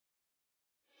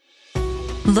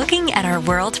Looking at our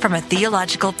world from a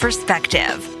theological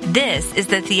perspective. This is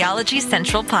the Theology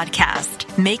Central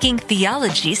Podcast, making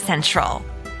theology central.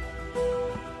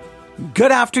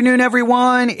 Good afternoon,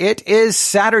 everyone. It is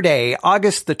Saturday,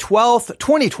 August the 12th,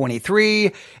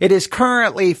 2023. It is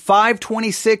currently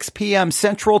 5:26 p.m.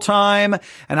 Central Time,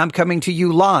 and I'm coming to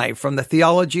you live from the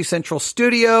Theology Central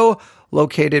studio,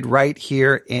 located right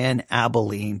here in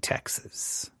Abilene,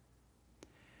 Texas.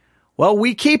 Well,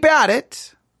 we keep at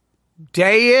it.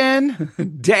 Day in,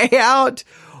 day out,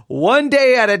 one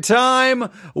day at a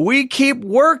time, we keep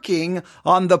working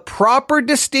on the proper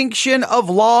distinction of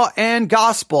law and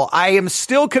gospel. I am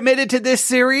still committed to this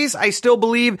series. I still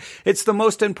believe it's the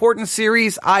most important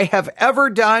series I have ever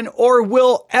done or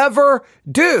will ever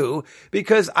do,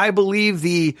 because I believe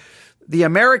the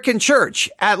American church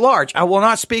at large. I will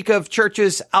not speak of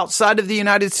churches outside of the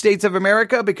United States of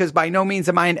America, because by no means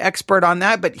am I an expert on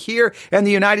that. But here in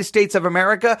the United States of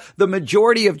America, the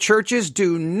majority of churches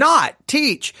do not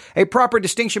teach a proper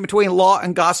distinction between law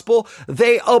and gospel.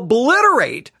 They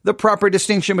obliterate the proper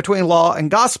distinction between law and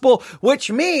gospel,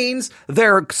 which means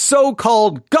their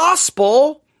so-called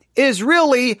gospel is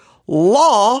really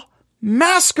law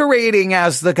masquerading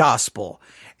as the gospel.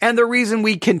 And the reason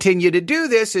we continue to do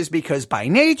this is because by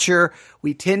nature,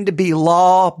 we tend to be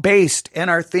law-based in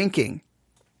our thinking.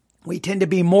 We tend to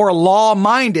be more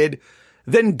law-minded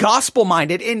than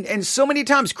gospel-minded. And so many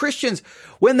times Christians,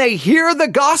 when they hear the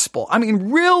gospel,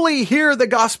 really hear the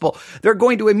gospel, they're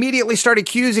going to immediately start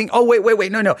accusing,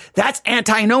 wait, no, that's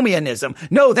antinomianism.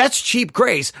 No, that's cheap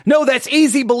grace. No, that's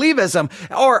easy believism.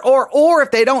 Or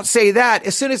if they don't say that,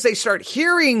 as soon as they start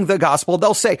hearing the gospel,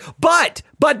 they'll say, but.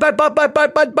 And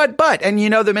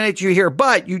the minute you hear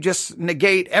but, you just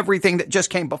negate everything that just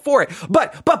came before it.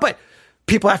 But.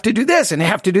 People have to do this, and they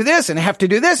have to do this, and they have to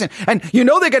do this, and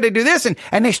they got to do this,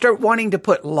 and they start wanting to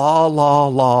put law.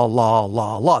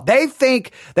 They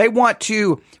think they want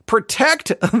to protect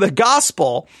the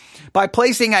gospel by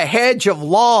placing a hedge of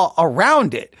law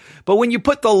around it. But when you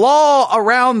put the law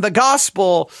around the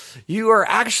gospel, you are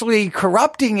actually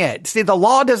corrupting it. See, the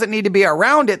law doesn't need to be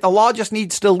around it. The law just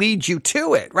needs to lead you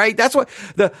to it, right? That's what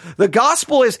the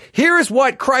gospel is. Here's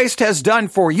what Christ has done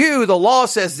for you. The law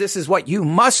says this is what you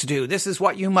must do. This is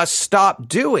what you must stop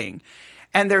doing.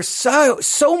 And there's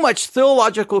so much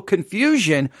theological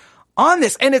confusion on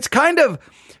this. And it's kind of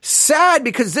sad,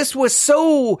 because this was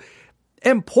so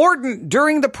important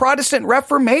during the Protestant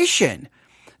Reformation.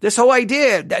 This whole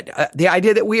idea that the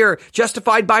idea that we are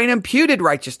justified by an imputed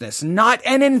righteousness, not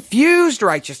an infused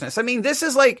righteousness. This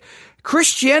is like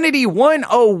Christianity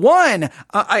 101.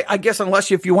 I guess,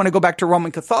 unless if you want to go back to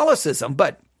Roman Catholicism,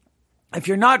 but if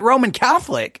you're not Roman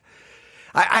Catholic,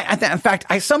 in fact,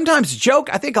 I sometimes joke,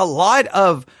 I think a lot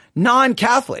of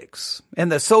non-Catholics in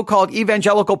the so-called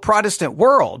evangelical Protestant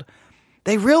world,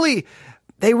 they really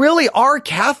are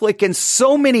Catholic in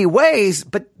so many ways,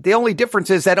 but the only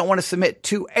difference is they don't want to submit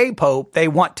to a pope. They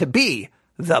want to be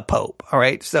the pope. All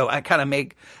right. So I kind of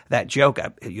make that joke.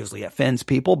 It usually offends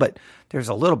people, but there's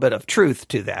a little bit of truth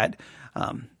to that.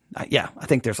 I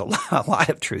think there's a lot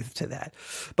of truth to that,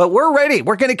 but we're ready.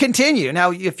 We're going to continue. Now,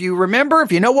 if you remember,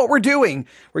 if you know what we're doing,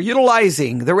 we're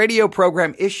utilizing the radio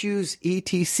program Issues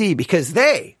ETC, because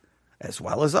they, as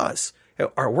well as us,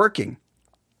 are working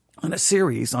on a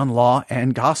series on law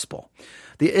and gospel.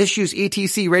 The Issues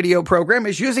ETC radio program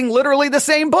is using literally the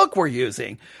same book we're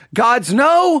using, God's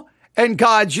No and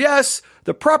God's Yes,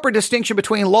 the proper distinction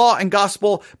between law and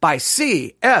gospel, by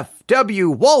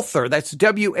C.F.W. Walther. That's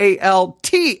W-A-L-T-H-E-R.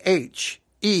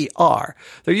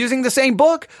 They're using the same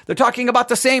book. They're talking about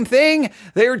the same thing.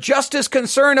 They're just as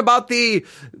concerned about the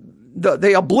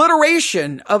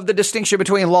obliteration of the distinction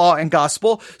between law and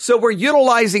gospel. So we're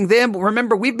utilizing them.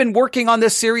 Remember, we've been working on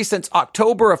this series since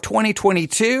October of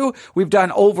 2022. We've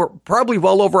done probably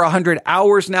well over 100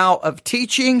 hours now of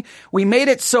teaching. We made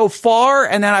it so far,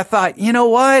 and then I thought, you know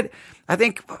what? I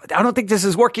don't think this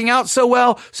is working out so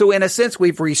well. So in a sense,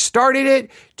 we've restarted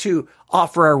it to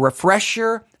offer a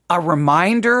refresher, a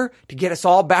reminder to get us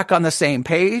all back on the same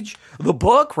page. The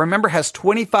book, remember, has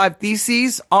 25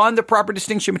 theses on the proper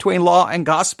distinction between law and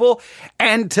gospel.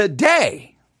 And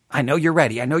today, I know you're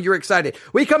ready. I know you're excited.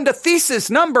 We come to thesis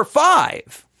number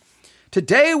 5.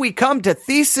 Today, we come to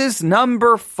thesis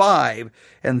number 5.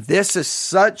 And this is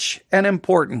such an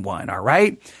important one, all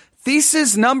right?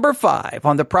 Thesis number 5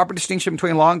 on the proper distinction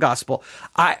between law and gospel.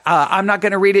 I'm not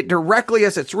going to read it directly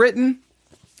as it's written.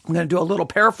 I'm going to do a little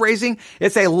paraphrasing.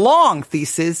 It's a long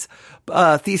thesis,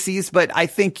 but I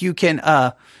think you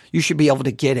should be able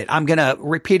to get it. I'm going to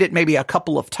repeat it maybe a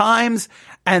couple of times,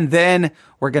 and then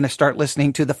we're going to start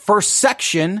listening to the first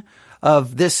section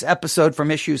of this episode from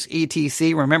Issues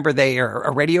ETC. Remember, they are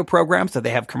a radio program, so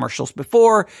they have commercials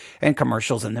before and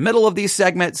commercials in the middle of these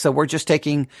segments. So we're just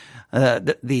taking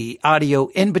the audio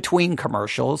in between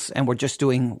commercials, and we're just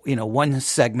doing, one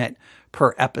segment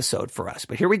per episode for us.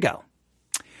 But here we go.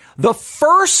 The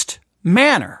first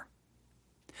manner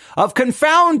of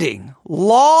confounding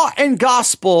law and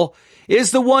gospel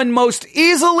is the one most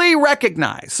easily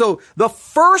recognized. So the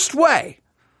first way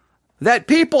that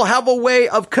people have a way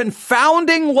of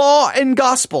confounding law and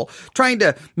gospel, trying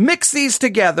to mix these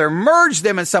together, merge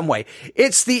them in some way,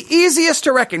 it's the easiest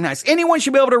to recognize. Anyone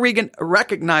should be able to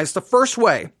recognize the first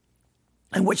way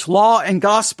in which law and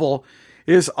gospel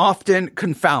is often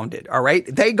confounded. All right.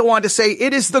 They go on to say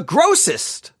it is the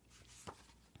grossest.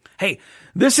 Hey,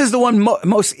 this is the one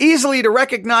most easily to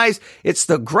recognize. It's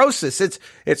the grossest.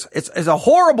 It's a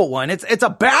horrible one. It's a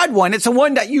bad one. It's a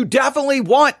one that you definitely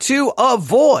want to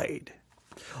avoid.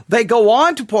 They go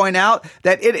on to point out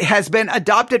that it has been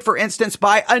adopted, for instance,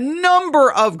 by a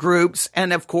number of groups.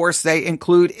 And of course, they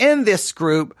include in this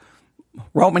group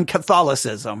Roman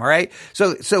Catholicism, all right?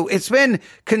 So it's been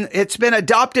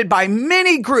adopted by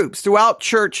many groups throughout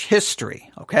church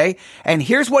history, okay? And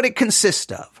here's what it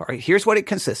consists of, all right? Here's what it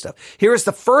consists of. Here is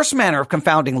the first manner of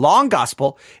confounding law and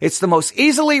gospel. It's the most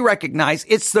easily recognized.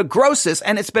 It's the grossest,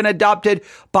 and it's been adopted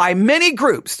by many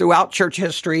groups throughout church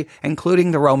history,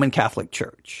 including the Roman Catholic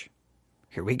Church.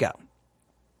 Here we go.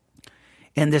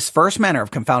 In this first manner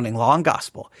of confounding law and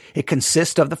gospel, it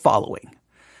consists of the following: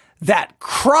 that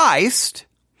Christ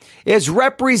is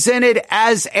represented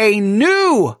as a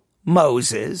new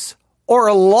Moses or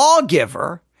a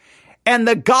lawgiver, and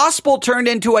the gospel turned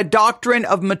into a doctrine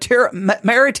of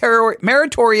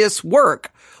meritorious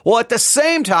work. Well, at the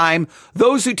same time,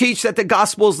 those who teach that the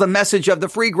gospel is the message of the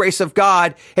free grace of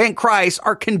God in Christ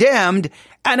are condemned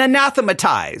and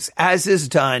anathematized, as is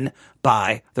done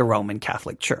by the Roman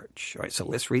Catholic Church. All right, so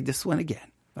let's read this one again.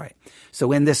 All right.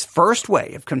 So in this first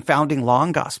way of confounding law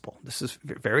and gospel, this is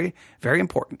very, very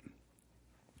important.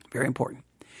 Very important.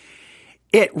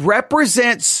 It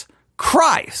represents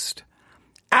Christ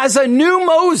as a new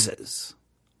Moses,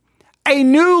 a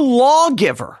new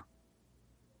lawgiver.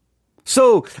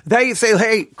 So they say,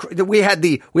 hey, we had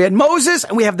Moses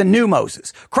and we have the new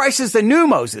Moses. Christ is the new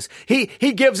Moses. He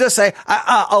gives us a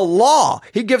law.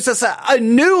 He gives us a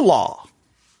new law.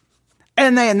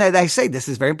 And they say this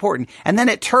is very important. And then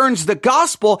it turns the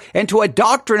gospel into a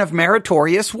doctrine of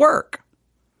meritorious work.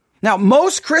 Now,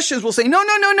 most Christians will say, no.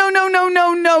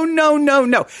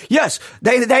 Yes,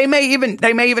 they may even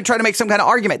try to make some kind of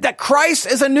argument that Christ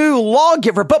is a new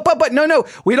lawgiver. But no,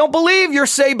 we don't believe you're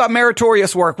saved by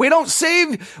meritorious work. We don't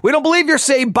believe you're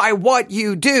saved by what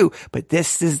you do. But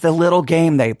this is the little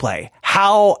game they play.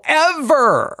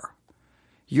 However,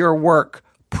 your work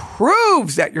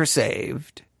proves that you're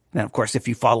saved. And of course, if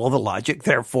you follow the logic,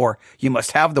 therefore, you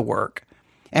must have the work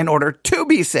in order to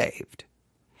be saved.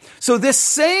 So this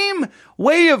same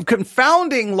way of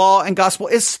confounding law and gospel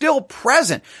is still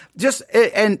present.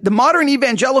 And the modern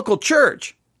evangelical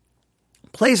church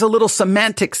plays a little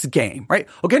semantics game, right?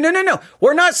 Okay, no.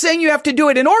 We're not saying you have to do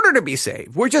it in order to be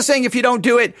saved. We're just saying if you don't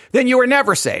do it, then you were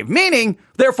never saved. Meaning,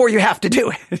 therefore, you have to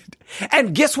do it.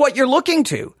 And guess what you're looking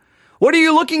to? What are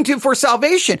you looking to for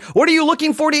salvation? What are you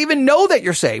looking for to even know that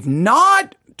you're saved?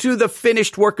 Not to the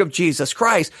finished work of Jesus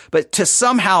Christ, but to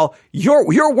somehow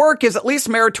your work is at least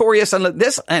meritorious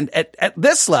and at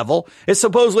this level, it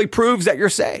supposedly proves that you're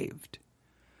saved.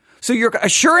 So your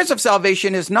assurance of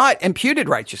salvation is not imputed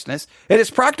righteousness. It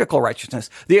is practical righteousness.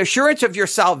 The assurance of your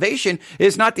salvation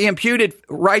is not the imputed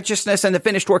righteousness and the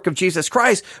finished work of Jesus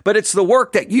Christ, but it's the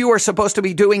work that you are supposed to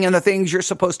be doing and the things you're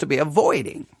supposed to be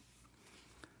avoiding.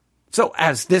 So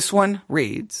as this one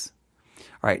reads,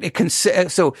 all right,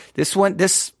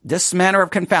 this manner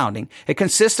of confounding, it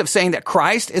consists of saying that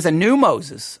Christ is a new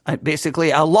Moses,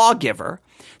 basically a lawgiver.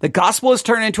 The gospel is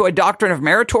turned into a doctrine of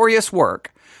meritorious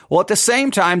work. Well, at the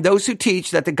same time, those who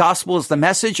teach that the gospel is the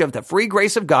message of the free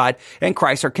grace of God in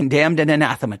Christ are condemned and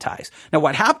anathematized. Now,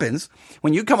 what happens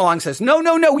when you come along and says, no,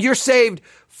 you're saved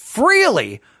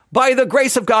freely by the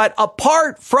grace of God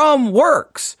apart from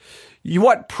works.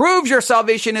 What proves your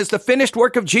salvation is the finished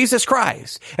work of Jesus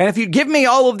Christ. And if you give me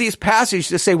all of these passages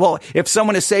to say, well, if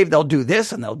someone is saved, they'll do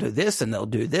this and they'll do this and they'll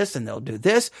do this and they'll do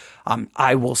this.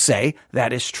 I will say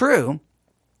that is true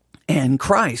in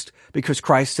Christ because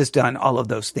Christ has done all of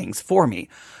those things for me.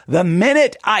 The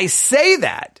minute I say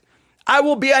that, I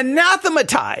will be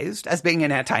anathematized as being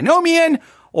an antinomian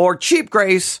or cheap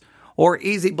grace or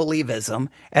easy believism.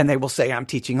 And they will say I'm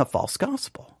teaching a false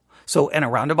gospel. So in a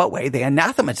roundabout way, they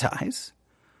anathematize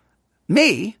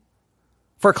me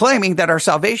for claiming that our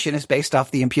salvation is based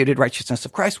off the imputed righteousness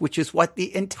of Christ, which is what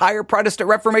the entire Protestant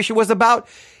Reformation was about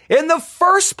in the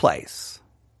first place.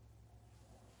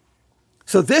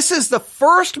 So this is the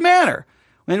first manner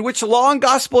in which law and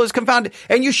gospel is confounded.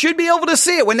 And you should be able to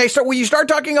see it when you start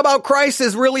talking about Christ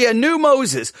as really a new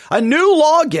Moses, a new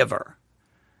lawgiver.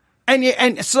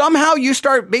 And somehow you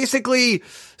start basically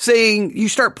saying, you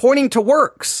start pointing to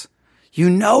works. You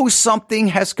know something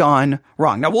has gone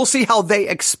wrong. Now we'll see how they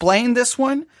explain this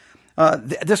one.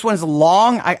 This one's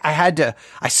long. I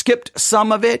skipped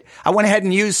some of it. I went ahead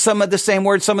and used some of the same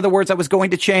words, some of the words I was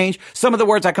going to change. Some of the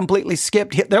words I completely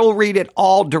skipped. They'll read it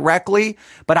all directly,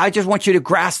 but I just want you to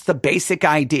grasp the basic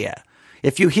idea.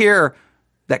 If you hear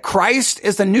that Christ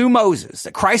is the new Moses,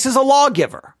 that Christ is a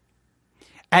lawgiver,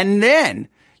 and then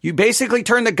you basically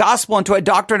turn the gospel into a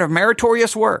doctrine of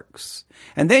meritorious works,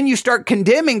 and then you start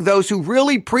condemning those who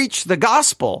really preach the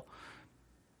gospel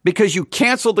because you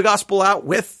canceled the gospel out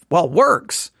with,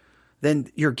 works,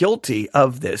 then you're guilty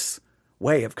of this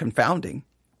way of confounding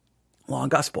law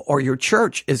and gospel, or your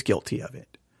church is guilty of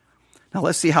it. Now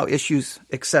let's see how Issues,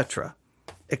 etc.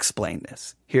 explain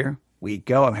this. Here we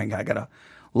go. I got to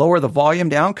lower the volume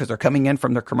down because they're coming in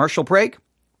from their commercial break.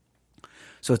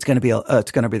 So it's going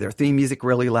to be their theme music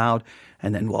really loud,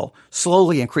 and then we'll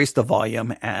slowly increase the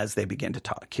volume as they begin to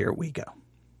talk. Here we go.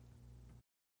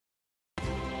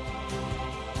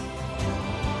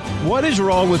 What is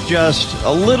wrong with just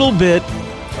a little bit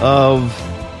of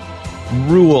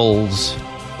rules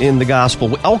in the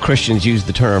gospel? All Christians use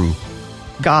the term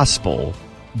gospel,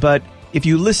 but if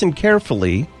you listen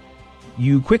carefully,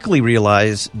 you quickly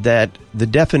realize that the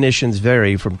definitions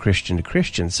vary from Christian to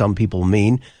Christian. Some people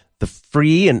mean the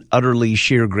free and utterly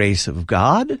sheer grace of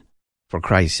God, for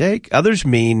Christ's sake. Others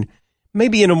mean,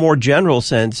 maybe in a more general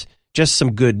sense, just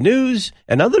some good news.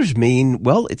 And others mean,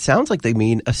 it sounds like they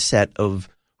mean a set of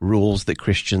rules that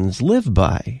Christians live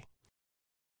by.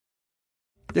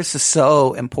 This is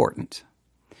so important.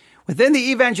 Within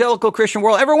the evangelical Christian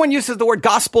world, everyone uses the word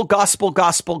gospel, gospel,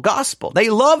 gospel, gospel. They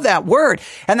love that word.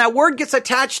 And that word gets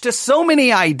attached to so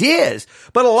many ideas.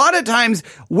 But a lot of times,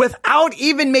 without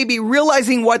even maybe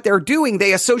realizing what they're doing,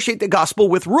 they associate the gospel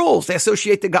with rules. They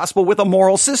associate the gospel with a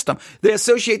moral system. They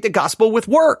associate the gospel with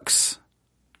works.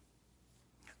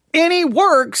 Any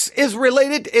works is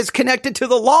connected to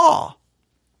the law.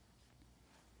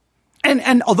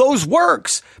 And those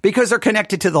works, because they're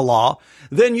connected to the law,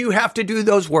 then you have to do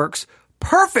those works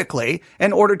perfectly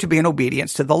in order to be in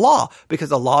obedience to the law, because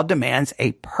the law demands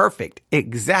a perfect,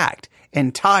 exact,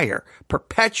 entire,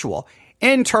 perpetual,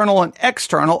 internal and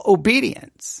external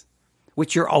obedience,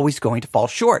 which you're always going to fall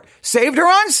short. Saved or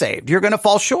unsaved, you're going to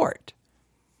fall short.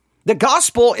 The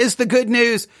gospel is the good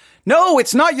news. No,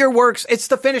 it's not your works. It's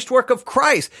the finished work of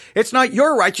Christ. It's not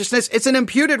your righteousness. It's an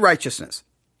imputed righteousness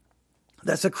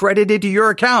that's accredited to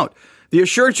your account. The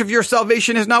assurance of your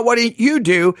salvation is not what you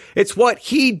do, it's what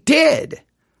he did.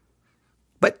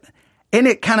 But isn't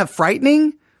it kind of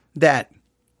frightening that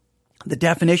the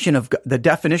definition of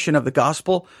the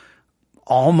gospel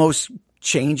almost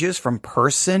changes from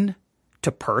person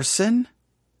to person?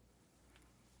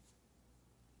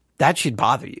 That should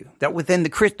bother you. That within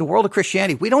the world of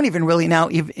Christianity, we don't even really now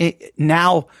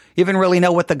really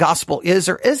know what the gospel is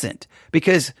or isn't,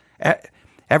 because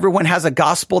everyone has a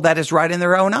gospel that is right in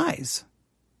their own eyes.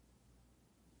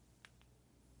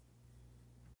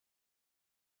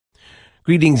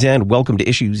 Greetings and welcome to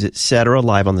Issues, Etc.,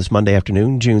 live on this Monday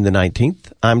afternoon, June the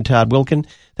 19th. I'm Todd Wilkin.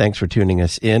 Thanks for tuning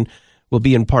us in. We'll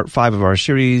be in part 5 of our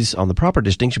series on the proper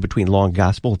distinction between law and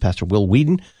gospel with Pastor Will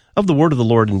Wheaton of The Word of the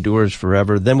Lord Endures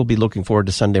Forever. Then we'll be looking forward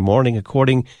to Sunday morning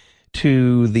according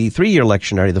to the 3-year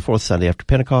lectionary, the 4th Sunday after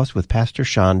Pentecost, with Pastor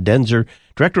Sean Denzer,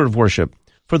 Director of Worship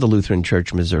for the Lutheran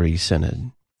Church Missouri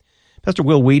Synod. Pastor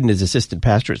Will Wheaton is assistant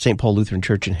pastor at St. Paul Lutheran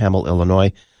Church in Hamel,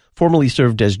 Illinois, formerly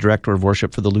served as Director of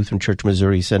Worship for the Lutheran Church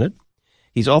Missouri Synod.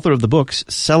 He's author of the books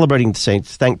Celebrating the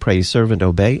Saints, Thank, Praise, Serve, and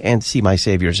Obey, and See My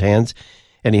Savior's Hands,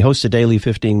 and he hosts a daily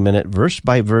 15-minute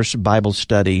verse-by-verse Bible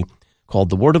study called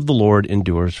The Word of the Lord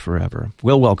Endures Forever.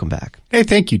 Will, welcome back. Hey,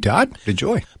 thank you, Todd. Good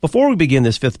joy. Before we begin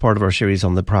this 5th part of our series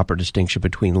on the proper distinction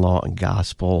between law and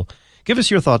gospel, give us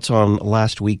your thoughts on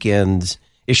last weekend's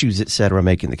Issues, Etc.,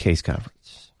 Making the Case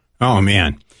conference. Oh,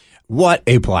 man. What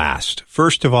a blast.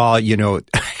 First of all,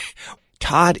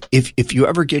 Todd, if you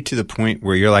ever get to the point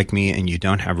where you're like me and you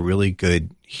don't have really good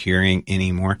hearing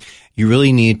anymore, you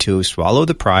really need to swallow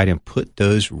the pride and put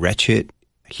those wretched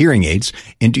hearing aids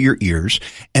into your ears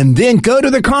and then go to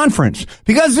the conference,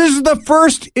 because this is the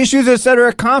first Issues,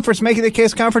 Etc. conference, Making the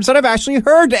Case conference, that I've actually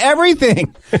heard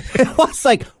everything. It was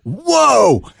like,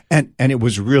 whoa. And it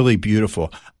was really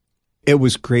beautiful. It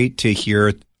was great to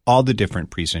hear all the different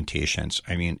presentations.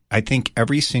 I mean, I think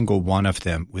every single one of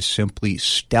them was simply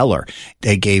stellar.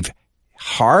 They gave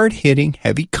hard-hitting,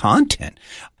 heavy content.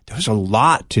 There was a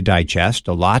lot to digest,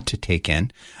 a lot to take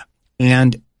in.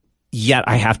 And yet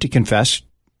I have to confess,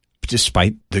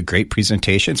 despite the great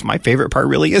presentations, my favorite part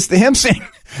really is the hymn sing.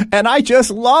 And I just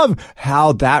love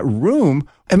how that room,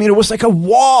 I mean, it was like a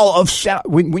wall of sound.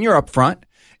 When you're up front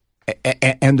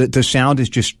and the sound is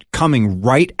just coming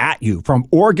right at you from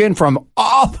organ, from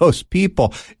all those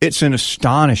people, it's an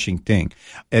astonishing thing.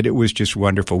 And it was just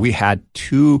wonderful. We had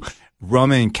 2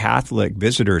 Roman Catholic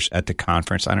visitors at the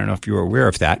conference. I don't know if you were aware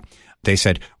of that. They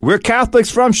said, "We're Catholics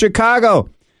from Chicago,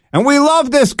 and we love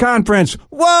this conference.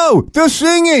 Whoa, the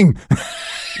singing."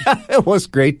 It was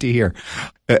great to hear.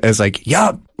 It's like,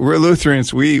 yeah, we're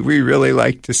Lutherans. We really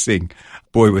like to sing.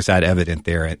 Boy, was that evident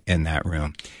there in that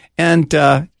room. And,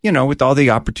 with all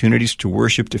the opportunities to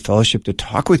worship, to fellowship, to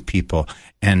talk with people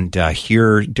and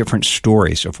hear different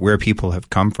stories of where people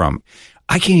have come from.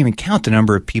 I can't even count the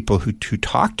number of people who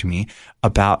talked to me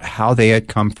about how they had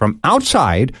come from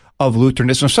outside of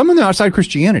Lutheranism, some of them outside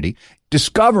Christianity,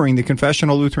 discovering the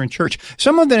Confessional Lutheran Church.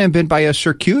 Some of them have been by a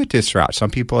circuitous route. Some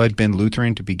people had been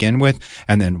Lutheran to begin with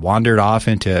and then wandered off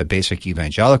into basic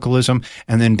evangelicalism.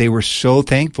 And then they were so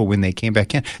thankful when they came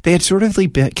back in. They had sort of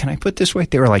been, can I put it this way?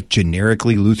 They were like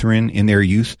generically Lutheran in their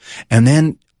youth. And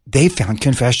then they found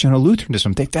confessional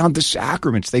Lutheranism. They found the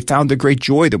sacraments. They found the great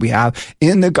joy that we have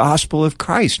in the gospel of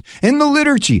Christ, in the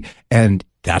liturgy. And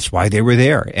that's why they were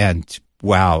there. And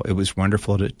wow, it was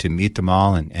wonderful to meet them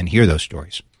all and hear those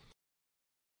stories.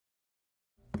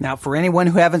 Now, for anyone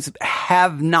who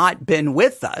have not been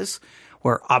with us,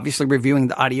 we're obviously reviewing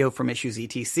the audio from Issues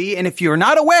ETC. And if you're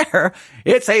not aware,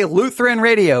 it's a Lutheran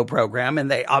radio program, and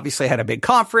they obviously had a big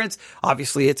conference.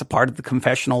 Obviously, it's a part of the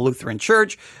Confessional Lutheran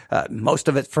Church. Most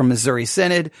of it from Missouri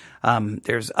Synod.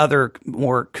 There's other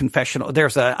more confessional.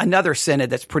 There's another synod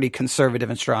that's pretty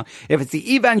conservative and strong. If it's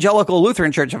the Evangelical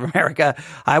Lutheran Church of America,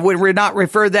 I would not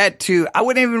refer that to, I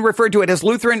wouldn't even refer to it as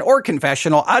Lutheran or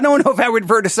confessional. I don't know if I would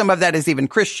refer to some of that as even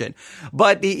Christian.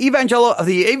 But the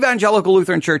Evangelical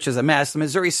Lutheran Church is a mess. The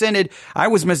Missouri Synod, I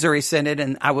was Missouri Synod,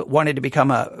 and I wanted to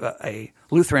become a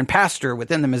Lutheran pastor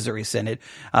within the Missouri Synod.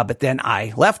 But then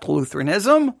I left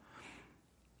Lutheranism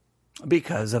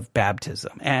because of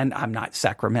baptism. And I'm not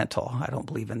sacramental. I don't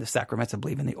believe in the sacraments. I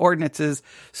believe in the ordinances.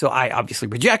 So I obviously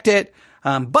reject it.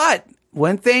 But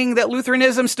one thing that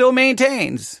Lutheranism still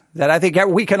maintains that I think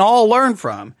we can all learn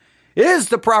from is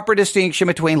the proper distinction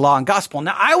between law and gospel.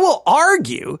 Now, I will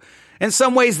argue in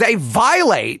some ways they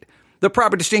violate the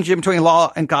proper distinction between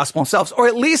law and gospel themselves, or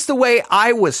at least the way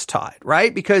I was taught,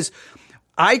 right? Because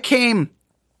I became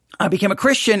a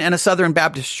Christian in a Southern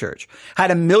Baptist church, had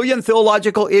a million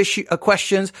theological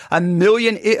questions, a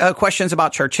million questions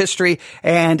about church history,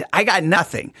 and I got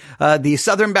nothing. The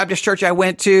Southern Baptist church I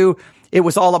went to, it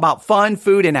was all about fun,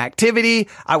 food, and activity.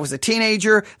 I was a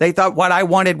teenager. They thought what I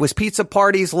wanted was pizza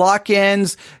parties,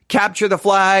 lock-ins, capture the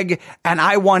flag, and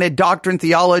I wanted doctrine,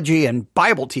 theology, and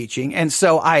Bible teaching. And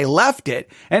so I left it,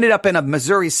 ended up in a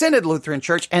Missouri Synod Lutheran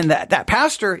church, and that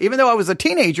pastor, even though I was a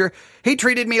teenager, he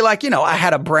treated me like, I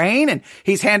had a brain, and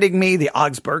he's handing me the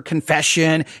Augsburg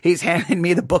Confession. He's handing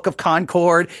me the Book of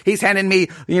Concord. He's handing me,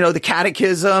 the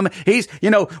Catechism.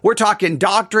 We're talking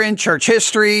doctrine, church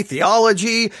history,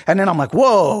 theology. And then I'm like,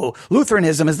 whoa,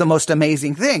 Lutheranism is the most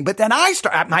amazing thing. But then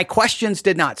my questions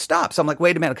did not stop. So I'm like,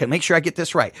 wait a minute. Okay, make sure I get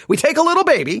this right. We take a little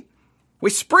baby, we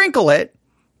sprinkle it,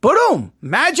 boom,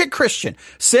 magic Christian.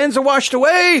 Sins are washed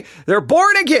away. They're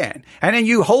born again. And then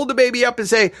you hold the baby up and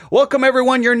say, welcome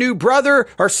everyone, your new brother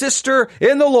or sister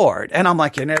in the Lord. And I'm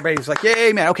like, and everybody's like,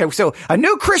 yay, man. Okay. So a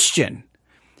new Christian.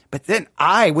 But then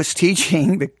I was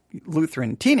teaching the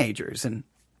Lutheran teenagers, and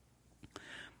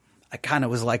I kind of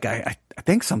was like, I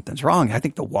think something's wrong. I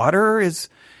think the water is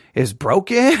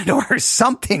broken or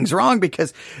something's wrong,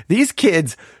 because these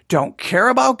kids don't care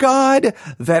about God.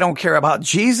 They don't care about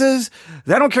Jesus.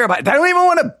 They don't even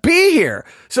want to be here.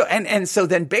 So, and so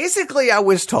then basically I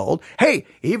was told, hey,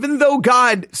 even though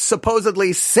God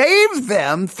supposedly saved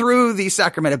them through the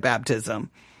sacrament of baptism,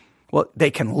 well, they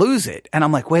can lose it. And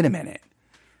I'm like, wait a minute.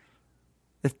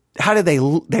 How do they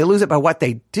lose it by what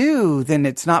they do? Then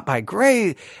it's not by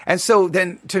grace. And so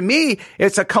then to me,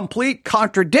 it's a complete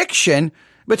contradiction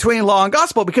between law and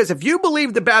gospel, because if you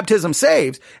believe the baptism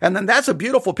saves, and then that's a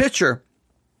beautiful picture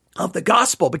of the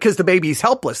gospel, because the baby is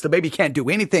helpless. The baby can't do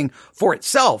anything for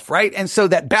itself, right? And so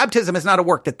that baptism is not a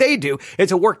work that they do.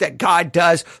 It's a work that God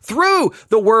does through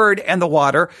the word and the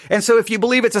water. And so if you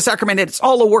believe it's a sacrament, it's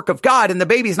all a work of God and the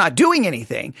baby's not doing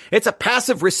anything. It's a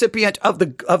passive recipient of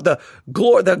the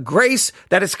glory, the grace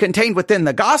that is contained within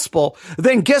the gospel.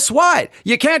 Then guess what?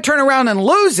 You can't turn around and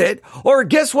lose it, or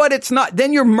guess what? It's not,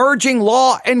 then you're merging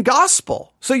law and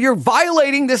gospel. So you're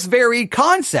violating this very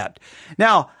concept.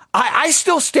 Now, I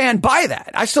still stand by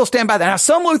that. Now,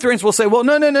 some Lutherans will say, well,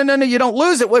 no, you don't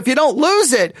lose it. Well, if you don't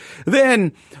lose it,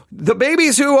 then the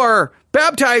babies who are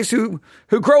baptized, who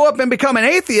grow up and become an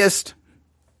atheist,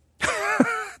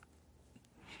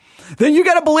 then you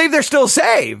got to believe they're still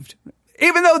saved.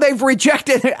 Even though they've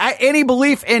rejected any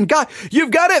belief in God,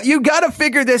 you've got to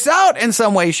figure this out in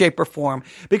some way, shape, or form,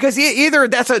 because either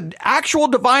that's an actual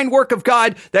divine work of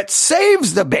God that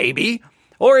saves the baby,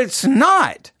 or it's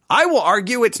not. I will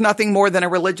argue it's nothing more than a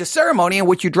religious ceremony in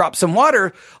which you drop some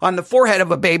water on the forehead of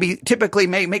a baby, typically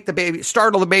may make the baby,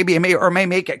 startle the baby, and may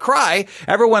make it cry.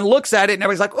 Everyone looks at it and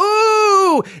everybody's like,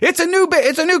 ooh, it's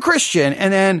a new Christian.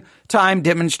 And then time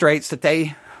demonstrates that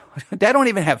they don't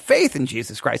even have faith in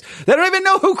Jesus Christ. They don't even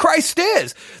know who Christ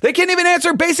is. They can't even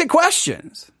answer basic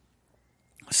questions.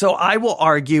 So I will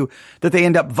argue that they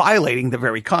end up violating the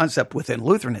very concept within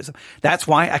Lutheranism. That's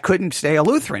why I couldn't stay a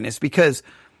Lutheran, is because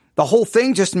the whole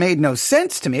thing just made no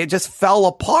sense to me. It just fell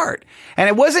apart. And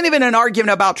it wasn't even an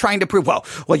argument about trying to prove,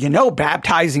 well,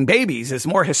 baptizing babies is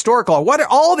more historical. What are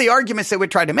all the arguments they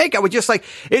would try to make? I would just like,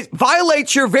 it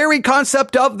violates your very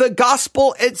concept of the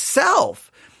gospel itself.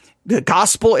 The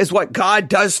gospel is what God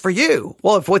does for you.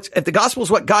 Well, if the gospel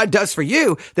is what God does for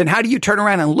you, then how do you turn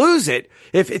around and lose it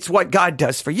if it's what God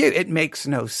does for you? It makes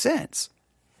no sense.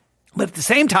 But at the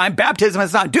same time, baptism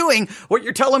is not doing what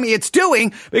you're telling me it's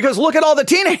doing, because look at all the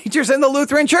teenagers in the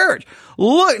Lutheran Church.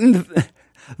 Look,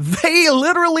 they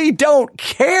literally don't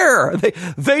care.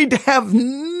 They have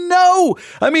no,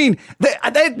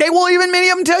 they will even, many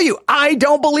of them tell you, I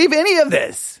don't believe any of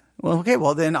this. Well, okay,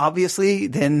 well then obviously,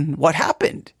 then what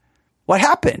happened? What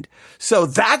happened? So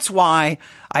that's why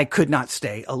I could not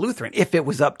stay a Lutheran. If it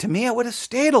was up to me, I would have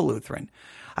stayed a Lutheran.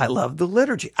 I love the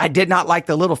liturgy. I did not like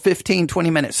the little 15,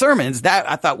 20-minute sermons. That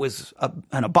I thought was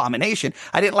an abomination.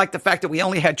 I didn't like the fact that we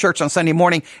only had church on Sunday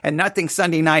morning and nothing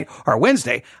Sunday night or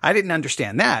Wednesday. I didn't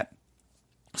understand that.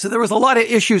 So there was a lot of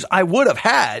issues I would have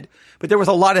had, but there was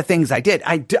a lot of things I did.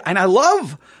 And I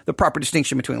love the proper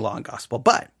distinction between law and gospel,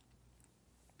 but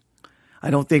I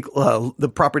don't think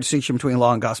the proper distinction between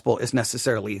law and gospel is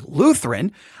necessarily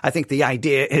Lutheran. I think the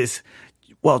idea is,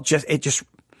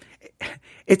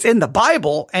 it's in the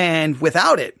Bible, and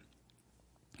without it,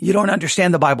 you don't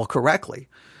understand the Bible correctly.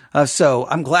 So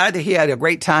I'm glad that he had a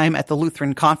great time at the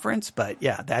Lutheran conference, but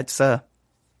yeah, that's why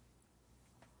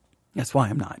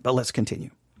I'm not. But let's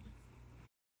continue.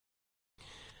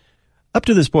 Up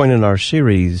to this point in our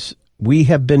series, we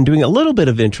have been doing a little bit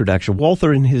of introduction.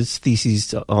 Walther, in his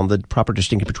theses on the proper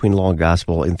distinction between law and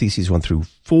gospel in theses 1 through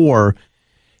 4,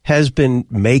 has been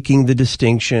making the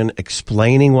distinction,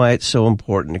 explaining why it's so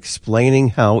important, explaining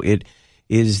how it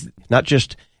is not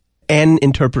just an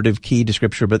interpretive key to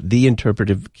Scripture, but the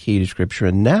interpretive key to Scripture.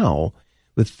 And now,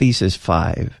 with Thesis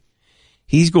 5,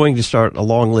 he's going to start a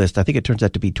long list. I think it turns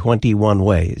out to be 21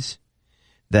 ways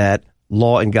that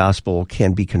law and gospel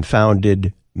can be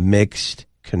confounded, mixed,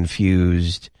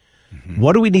 confused. Mm-hmm.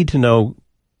 What do we need to know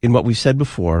in what we've said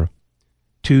before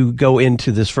to go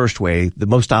into this first way, the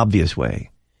most obvious way,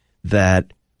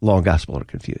 that law and gospel are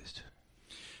confused?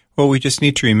 Well, we just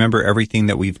need to remember everything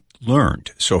that we've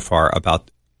learned so far about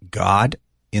God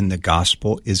in the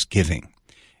gospel is giving,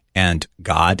 and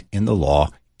God in the law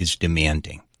is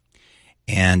demanding.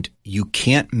 And you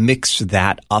can't mix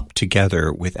that up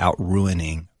together without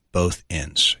ruining both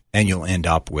ends. And you'll end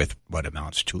up with what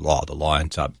amounts to law. The law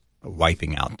ends up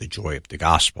wiping out the joy of the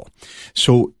gospel.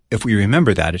 So if we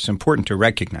remember that, it's important to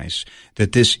recognize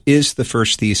that this is the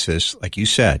first thesis, like you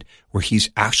said, where he's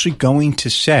actually going to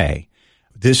say,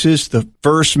 this is the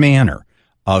first manner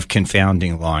of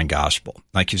confounding law and gospel.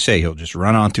 Like you say, he'll just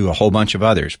run on through a whole bunch of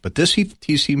others. But this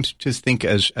he seems to think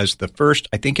as the first.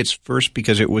 I think it's first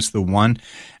because it was the one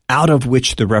out of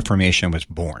which the Reformation was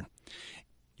born.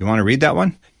 You want to read that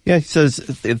one? Yeah, he says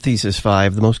in Thesis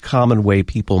 5, the most common way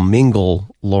people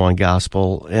mingle law and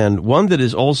gospel, and one that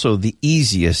is also the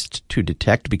easiest to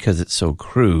detect because it's so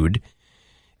crude,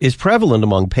 is prevalent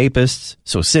among papists,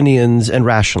 Socinians, and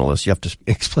rationalists. You have to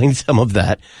explain some of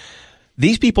that.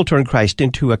 These people turn Christ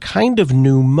into a kind of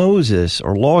new Moses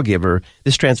or lawgiver.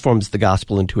 This transforms the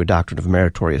gospel into a doctrine of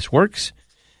meritorious works.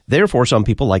 Therefore, some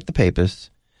people, like the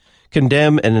papists,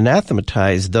 condemn and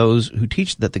anathematize those who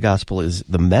teach that the gospel is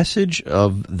the message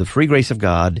of the free grace of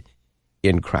God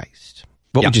in Christ.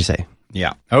 What would you say?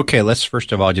 Yeah. Okay, let's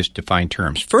first of all just define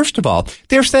terms. First of all,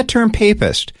 there's that term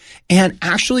papist. And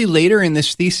actually later in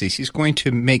this thesis, he's going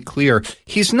to make clear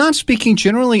he's not speaking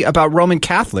generally about Roman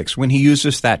Catholics when he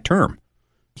uses that term.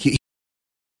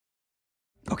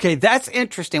 Okay, that's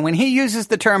interesting. When he uses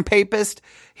the term papist,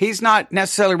 he's not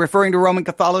necessarily referring to Roman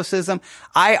Catholicism.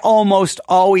 I almost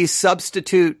always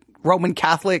substitute Roman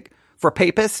Catholic for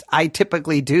papist. I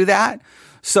typically do that.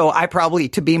 So I probably,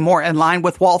 to be more in line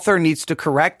with Walther, needs to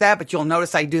correct that. But you'll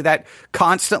notice I do that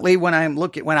constantly when I'm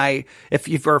looking, if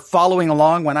you're following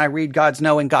along, when I read God's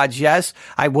no and God's yes,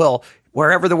 I will,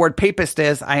 wherever the word papist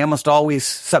is, I almost always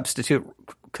substitute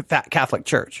Catholic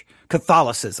Church,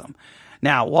 Catholicism.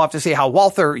 Now, we'll have to see how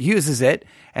Walther uses it,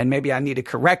 and maybe I need to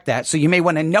correct that. So you may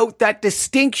want to note that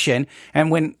distinction. And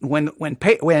when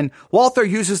Walther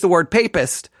uses the word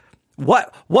papist,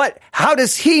 how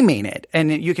does he mean it?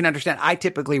 And you can understand, I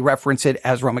typically reference it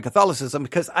as Roman Catholicism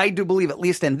because I do believe, at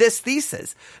least in this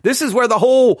thesis, this is where the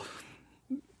whole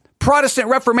Protestant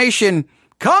Reformation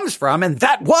comes from. And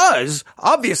that was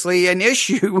obviously an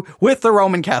issue with the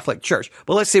Roman Catholic Church.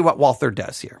 But let's see what Walther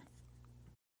does here.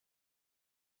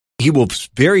 He will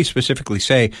very specifically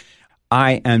say,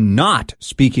 I am not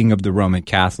speaking of the Roman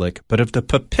Catholic, but of the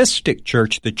papistic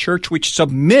church, the church which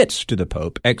submits to the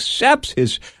Pope, accepts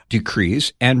his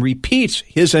decrees, and repeats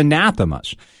his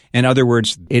anathemas. In other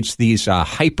words, it's these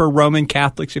hyper-Roman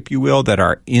Catholics, if you will, that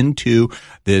are into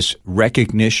this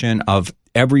recognition of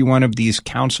every one of these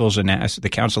councils, and the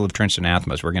Council of Trent's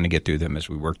anathemas. We're going to get through them as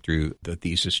we work through the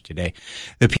thesis today.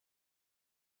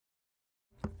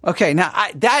 Okay, now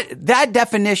that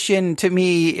definition to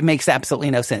me makes absolutely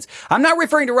no sense. I'm not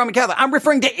referring to Roman Catholic. I'm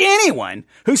referring to anyone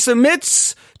who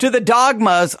submits to the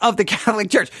dogmas of the Catholic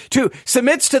Church,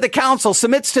 submits to the council,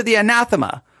 submits to the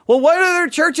anathema. Well, what other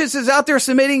churches is out there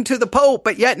submitting to the Pope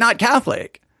but yet not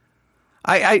Catholic?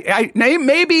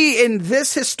 Maybe in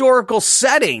this historical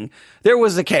setting, there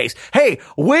was a case. Hey,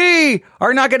 we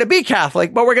are not going to be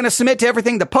Catholic, but we're going to submit to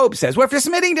everything the Pope says. Well, if you're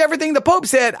submitting to everything the Pope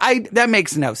said, that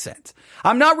makes no sense.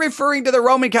 I'm not referring to the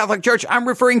Roman Catholic Church. I'm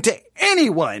referring to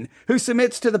anyone who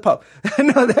submits to the Pope.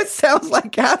 No, that sounds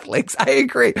like Catholics. I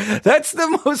agree. That's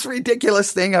the most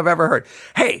ridiculous thing I've ever heard.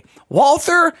 Hey,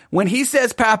 Walther, when he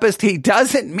says papist, he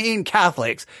doesn't mean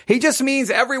Catholics. He just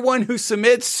means everyone who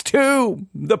submits to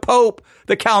the Pope,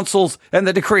 the councils, and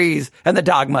the decrees, and the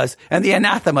dogmas, and the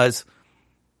anathemas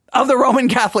of the Roman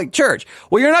Catholic Church.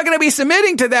 Well, you're not going to be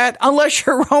submitting to that unless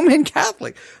you're Roman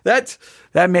Catholic.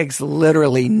 That makes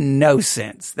literally no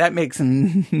sense. That makes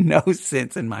no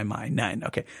sense in my mind. None.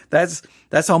 Okay.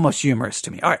 That's almost humorous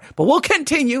to me. All right. But we'll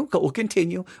continue.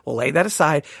 We'll lay that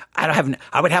aside.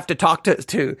 I would have to talk to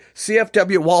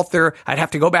CFW Walther. I'd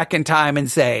have to go back in time and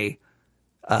say,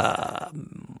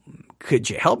 could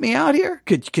you help me out here?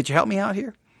 Could you help me out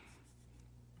here?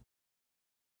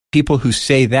 People who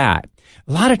say that,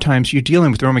 a lot of times you're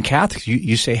dealing with Roman Catholics.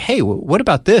 You say, hey, what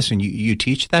about this? And you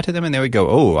teach that to them, and they would go,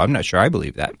 oh, I'm not sure I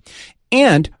believe that.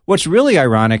 And what's really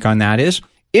ironic on that is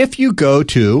if you go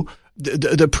to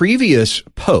the previous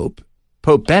Pope,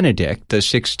 Pope Benedict the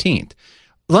 16th,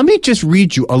 let me just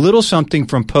read you a little something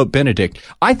from Pope Benedict.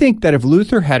 I think that if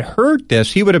Luther had heard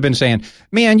this, he would have been saying,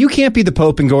 man, you can't be the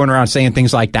Pope and going around saying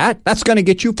things like that. That's going to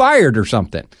get you fired or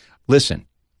something. Listen,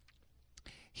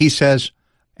 he says,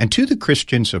 and to the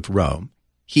Christians of Rome,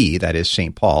 he, that is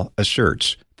St. Paul,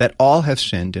 asserts that all have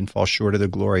sinned and fall short of the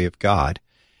glory of God,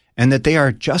 and that they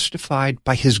are justified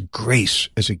by his grace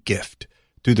as a gift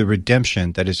through the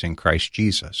redemption that is in Christ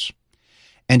Jesus.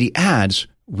 And he adds,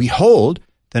 we hold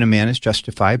that a man is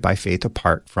justified by faith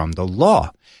apart from the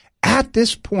law. At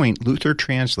this point, Luther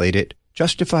translated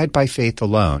justified by faith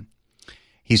alone.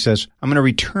 He says, I'm going to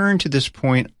return to this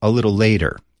point a little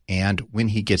later. And when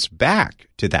he gets back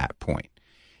to that point,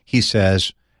 he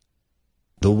says,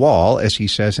 the wall, as he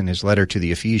says in his letter to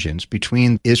the Ephesians,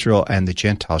 between Israel and the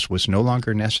Gentiles was no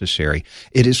longer necessary.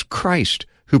 It is Christ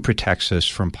who protects us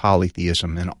from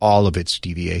polytheism and all of its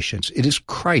deviations. It is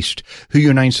Christ who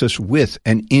unites us with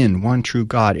and in one true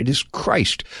God. It is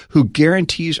Christ who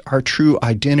guarantees our true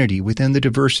identity within the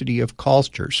diversity of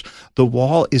cultures. The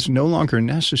wall is no longer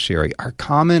necessary. Our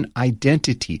common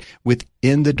identity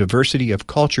within the diversity of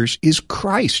cultures is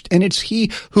Christ, and it's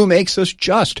he who makes us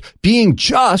just. Being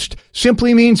just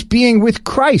simply means being with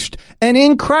Christ and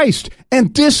in Christ,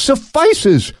 and this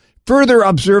suffices. Further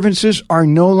observances are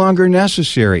no longer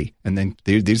necessary. And then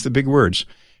these are the big words.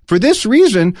 For this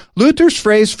reason, Luther's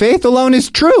phrase, faith alone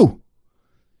is true,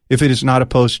 if it is not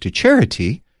opposed to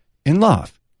charity in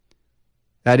love.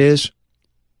 That is,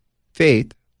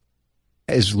 faith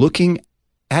is looking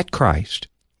at Christ,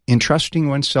 entrusting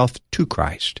oneself to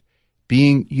Christ,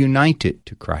 being united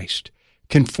to Christ,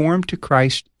 conformed to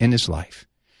Christ in his life.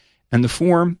 And the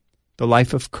form the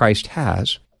life of Christ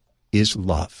has is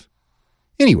love.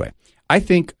 Anyway, I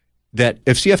think that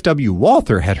if C.F.W.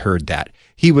 Walther had heard that,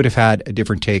 he would have had a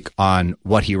different take on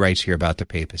what he writes here about the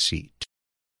papacy.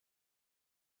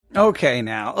 Okay,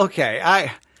 now. Okay,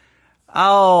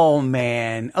 oh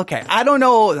man. Okay, I don't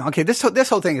know. Okay, this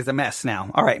whole thing is a mess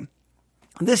now. All right.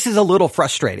 This is a little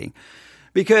frustrating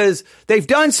because they've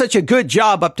done such a good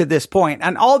job up to this point,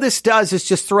 and all this does is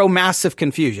just throw massive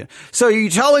confusion. So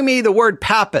you're telling me the word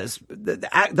papist,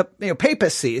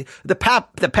 papacy, the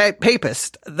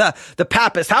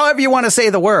papist, however you want to say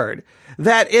the word,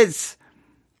 that it's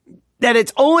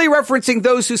only referencing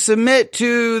those who submit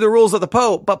to the rules of the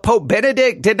Pope, but Pope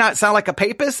Benedict did not sound like a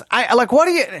papist?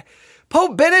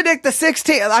 Pope Benedict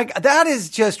XVI, that is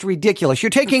just ridiculous. You're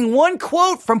taking one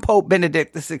quote from Pope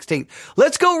Benedict XVI.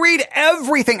 Let's go read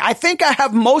everything. I think I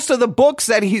have most of the books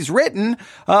that he's written.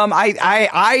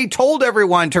 I told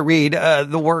everyone to read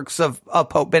the works of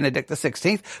Pope Benedict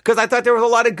XVI because I thought there was a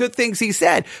lot of good things he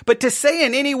said. But to say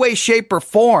in any way, shape, or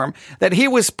form that he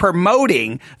was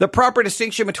promoting the proper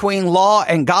distinction between law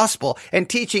and gospel and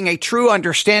teaching a true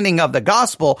understanding of the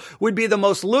gospel would be the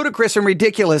most ludicrous and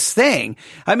ridiculous thing.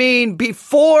 I mean,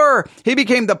 before he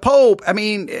became the Pope,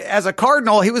 as a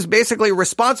cardinal, he was basically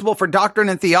responsible for doctrine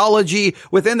and theology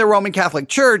within the Roman Catholic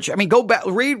Church. Go back,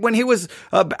 read when he was,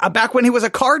 back when he was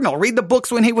a cardinal, read the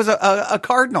books when he was a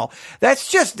cardinal. That's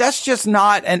just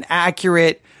not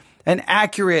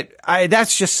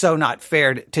that's just so not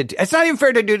fair to do. It's not even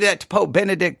fair to do that to Pope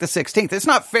Benedict XVI. It's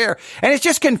not fair. And it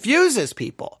just confuses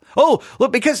people. Oh,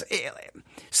 look, because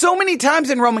so many times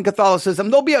in Roman Catholicism,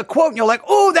 there'll be a quote and you're like,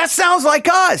 oh, that sounds like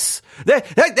us.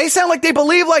 They sound like they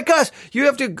believe like us. You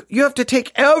have to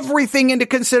take everything into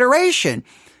consideration.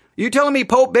 You telling me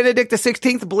Pope Benedict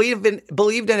XVI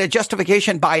believed in a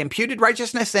justification by imputed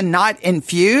righteousness and not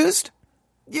infused?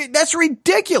 That's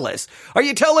ridiculous. Are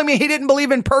you telling me he didn't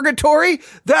believe in purgatory?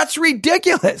 That's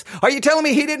ridiculous. Are you telling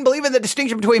me he didn't believe in the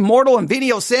distinction between mortal and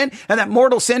venial sin and that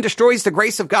mortal sin destroys the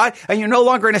grace of God and you're no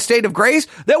longer in a state of grace?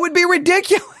 That would be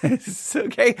ridiculous.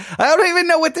 Okay. I don't even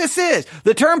know what this is.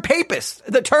 The term papist,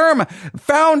 the term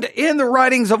found in the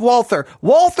writings of Walther.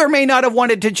 Walther may not have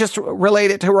wanted to just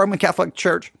relate it to Roman Catholic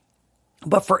Church,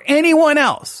 but for anyone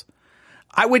else,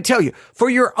 I would tell you, for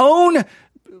your own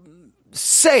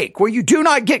sake, where you do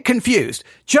not get confused,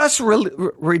 just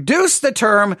reduce the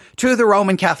term to the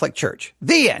Roman Catholic Church.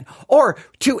 The end. Or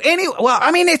to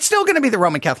it's still going to be the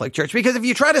Roman Catholic Church, because if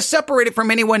you try to separate it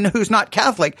from anyone who's not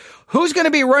Catholic, who's going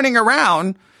to be running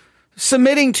around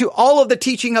submitting to all of the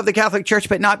teaching of the Catholic Church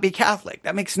but not be Catholic?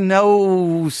 That makes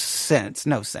no sense.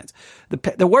 No sense.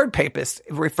 The word papist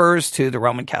refers to the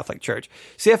Roman Catholic Church.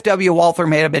 C.F.W. Walther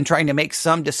may have been trying to make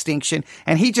some distinction,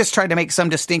 and he just tried to make some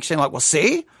distinction like, well,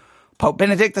 see? Pope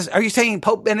Benedict, are you saying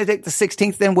Pope Benedict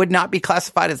XVI then would not be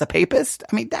classified as a papist?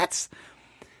 That's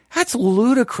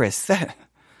ludicrous.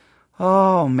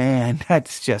 Oh man,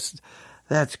 that's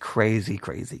crazy.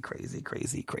 I'm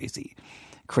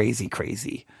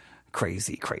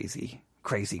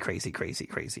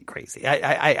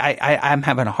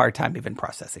having a hard time even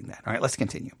processing that. All right, let's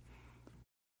continue.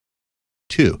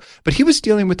 Too. But he was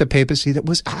dealing with the papacy that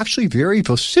was actually very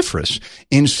vociferous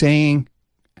in saying,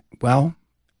 well,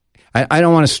 I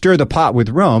don't want to stir the pot with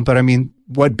Rome, but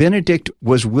what Benedict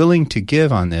was willing to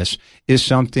give on this is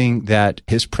something that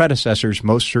his predecessors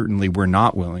most certainly were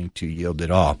not willing to yield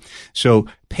at all. So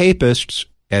papists,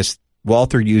 as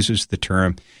Walther uses the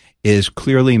term, is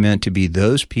clearly meant to be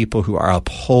those people who are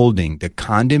upholding the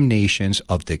condemnations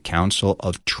of the Council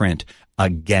of Trent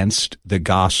against the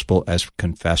gospel as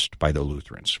confessed by the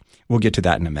Lutherans. We'll get to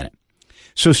that in a minute.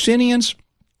 Socinians,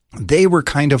 they were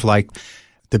kind of like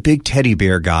the big teddy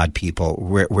bear God people,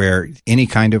 where any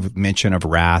kind of mention of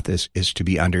wrath is to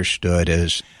be understood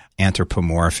as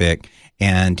anthropomorphic.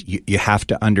 And you have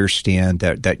to understand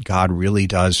that God really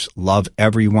does love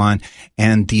everyone.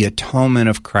 And the atonement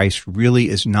of Christ really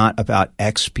is not about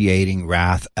expiating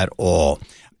wrath at all.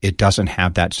 It doesn't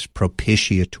have that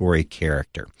propitiatory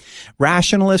character.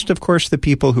 Rationalists, of course, the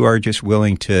people who are just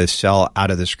willing to sell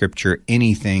out of the scripture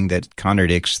anything that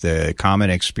contradicts the common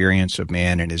experience of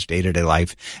man in his day-to-day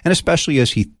life, and especially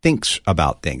as he thinks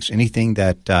about things. Anything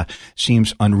that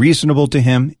seems unreasonable to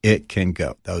him, it can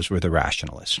go. Those were the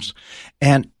rationalists.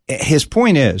 And his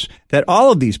point is that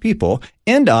all of these people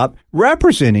end up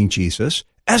representing Jesus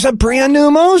as a brand new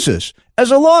Moses,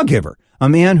 as a lawgiver. A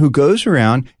man who goes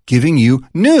around giving you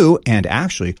new and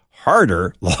actually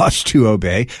harder laws to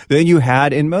obey than you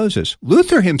had in Moses.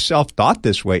 Luther himself thought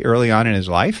this way early on in his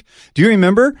life. Do you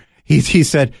remember? He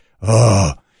said,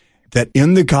 that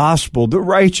in the gospel, the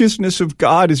righteousness of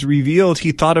God is revealed.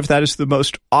 He thought of that as the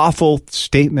most awful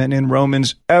statement in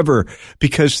Romans ever,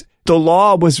 because the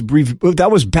law that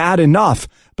was bad enough.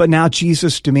 But now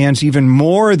Jesus demands even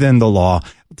more than the law,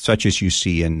 such as you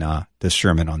see in the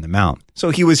Sermon on the Mount. So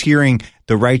he was hearing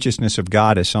the righteousness of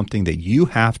God as something that you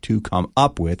have to come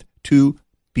up with to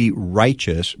be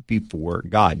righteous before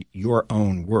God, your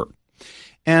own work.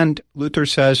 And Luther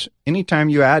says, anytime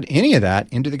you add any of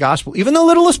that into the gospel, even the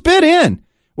littlest bit in,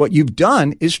 what you've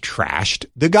done is trashed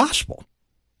the gospel.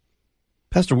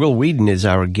 Pastor Will Whedon is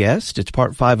our guest. It's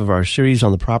part 5 of our series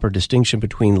on the proper distinction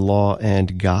between law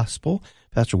and gospel.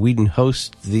 Pastor Whedon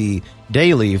hosts the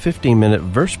daily 15-minute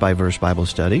verse-by-verse Bible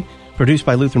study produced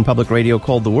by Lutheran Public Radio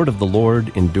called The Word of the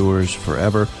Lord Endures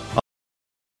Forever.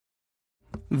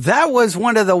 That was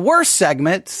one of the worst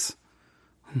segments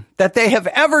that they have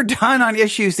ever done on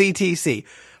Issues ETC.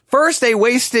 First, they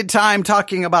wasted time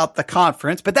talking about the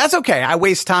conference, but that's okay. I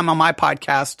waste time on my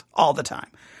podcast all the time.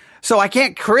 So I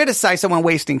can't criticize someone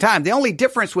wasting time. The only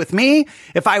difference with me,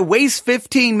 if I waste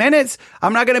 15 minutes,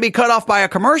 I'm not going to be cut off by a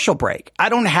commercial break. I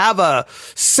don't have a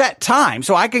set time.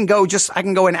 So I can go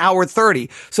an hour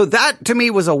 30. So that to me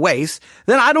was a waste.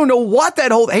 Then I don't know what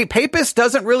that whole, hey, papist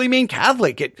doesn't really mean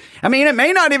Catholic. It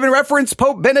may not even reference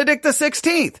Pope Benedict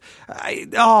XVI.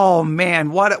 Oh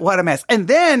man, what a mess. And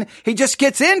then he just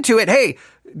gets into it. Hey,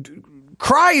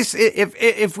 Christ,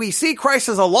 if we see Christ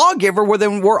as a lawgiver, well,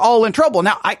 then we're all in trouble.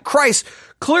 Now, Christ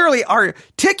clearly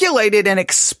articulated and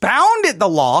expounded the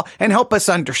law and helped us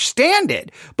understand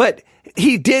it, but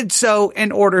he did so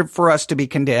in order for us to be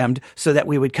condemned so that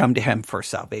we would come to him for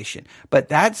salvation. But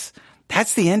that's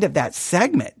the end of that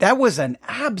segment. That was an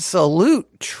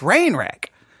absolute train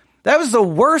wreck. That was the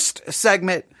worst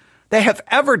segment they have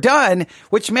ever done,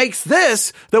 which makes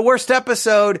this the worst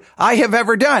episode I have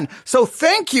ever done. So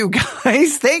thank you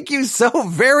guys. Thank you so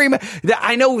very much.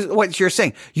 I know what you're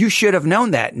saying. You should have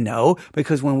known that. No,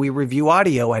 because when we review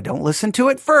audio, I don't listen to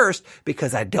it first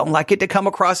because I don't like it to come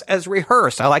across as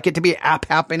rehearsed. I like it to be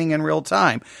happening in real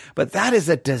time. But that is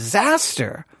a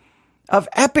disaster of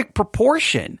epic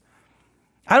proportion.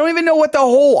 I don't even know what the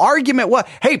whole argument was.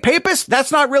 Hey, papists,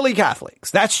 that's not really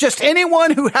Catholics. That's just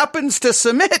anyone who happens to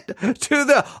submit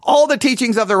to all the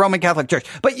teachings of the Roman Catholic Church.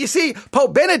 But you see,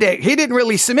 Pope Benedict, he didn't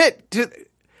really submit to,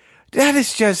 that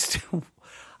is just,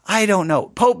 I don't know.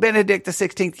 Pope Benedict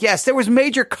XVI, yes, there was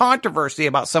major controversy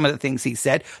about some of the things he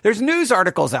said. There's news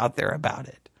articles out there about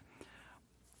it.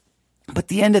 But at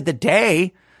the end of the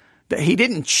day, he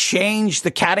didn't change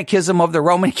the catechism of the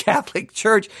Roman Catholic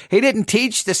Church. He didn't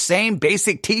teach the same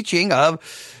basic teaching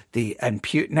of the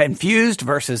infused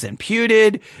versus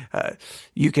imputed.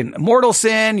 You can mortal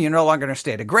sin. You're no longer in a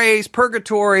state of grace,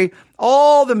 purgatory,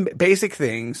 all the basic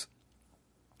things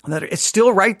that it's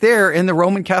still right there in the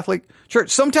Roman Catholic Church.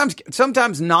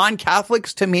 Sometimes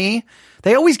non-Catholics to me,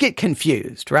 they always get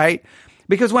confused, right?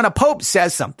 Because when a pope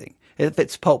says something, if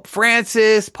it's Pope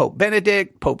Francis, Pope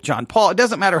Benedict, Pope John Paul, it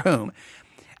doesn't matter whom.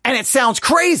 And it sounds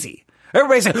crazy.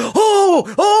 Everybody's saying, oh,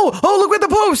 look what the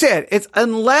Pope said. It's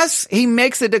unless he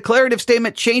makes a declarative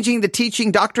statement changing the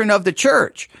teaching doctrine of the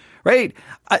church, right?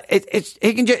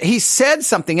 He said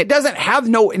something. It doesn't have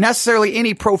necessarily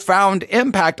any profound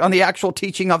impact on the actual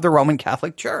teaching of the Roman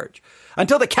Catholic Church.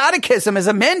 Until the catechism is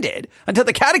amended, until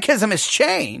the catechism is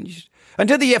changed,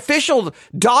 until the official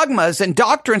dogmas and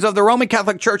doctrines of the Roman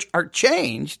Catholic Church are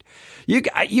changed, you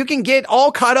can get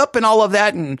all caught up in all of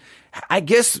that and I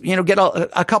guess, get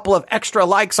a couple of extra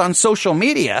likes on social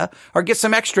media or get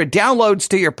some extra downloads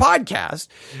to your podcast.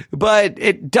 But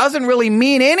it doesn't really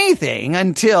mean anything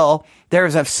until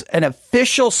there's an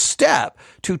official step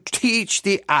to teach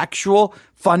the actual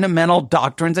fundamental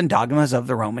doctrines and dogmas of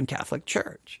the Roman Catholic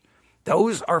Church.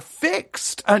 Those are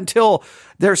fixed until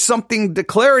there's something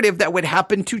declarative that would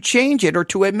happen to change it or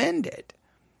to amend it.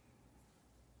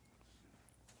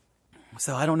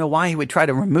 So I don't know why he would try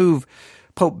to remove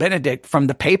Pope Benedict from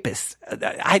the papists.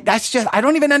 I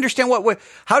don't even understand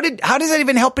how does that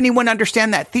even help anyone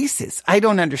understand that thesis? I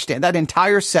don't understand. That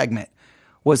entire segment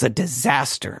was a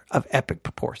disaster of epic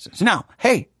proportions. Now,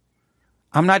 hey,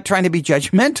 I'm not trying to be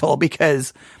judgmental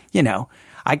because,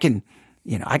 I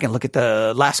can look at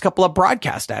the last couple of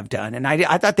broadcasts I've done, and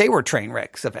I thought they were train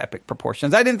wrecks of epic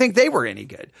proportions. I didn't think they were any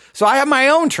good. So I have my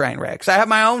own train wrecks. I have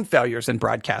my own failures in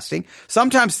broadcasting.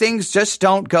 Sometimes things just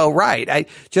don't go right. I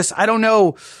don't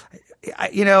know.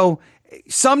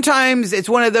 sometimes it's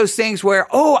one of those things where,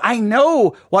 oh, I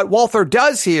know what Walther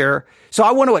does here, so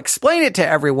I want to explain it to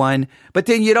everyone, but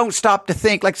then you don't stop to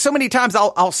think. Like so many times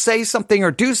I'll say something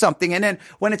or do something, and then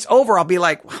when it's over, I'll be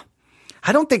like,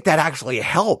 I don't think that actually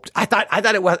helped. I thought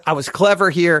I was clever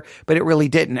here, but it really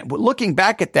didn't. Looking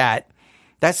back at that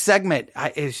segment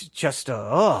is just,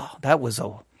 that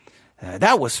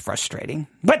was frustrating,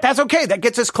 but that's okay. That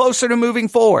gets us closer to moving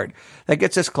forward. That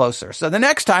gets us closer. So the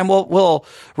next time we'll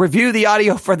review the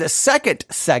audio for the second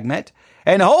segment,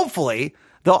 and hopefully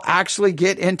they'll actually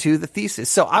get into the thesis.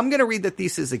 So I'm going to read the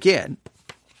thesis again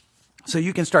so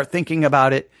you can start thinking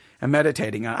about it and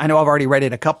meditating on it. I know I've already read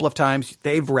it a couple of times.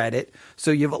 They've read it.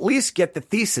 So you've at least get the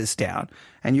thesis down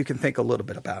and you can think a little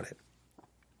bit about it.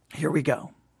 Here we go.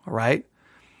 All right.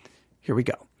 Here we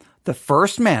go. The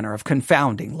first manner of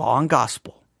confounding law and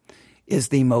gospel is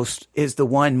the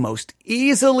one most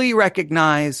easily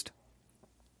recognized,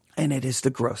 and it is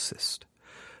the grossest.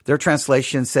 Their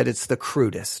translation said it's the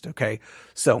crudest. Okay.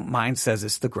 So mine says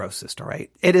it's the grossest. All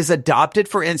right. It is adopted,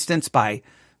 for instance, by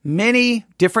many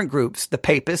different groups. The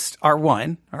papists are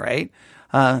one. All right.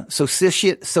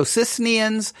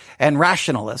 Socinians and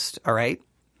rationalists. All right.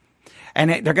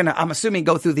 And they're going to, I'm assuming,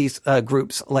 go through these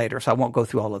groups later, so I won't go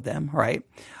through all of them, right?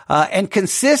 And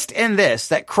consist in this,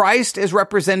 that Christ is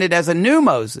represented as a new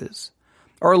Moses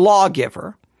or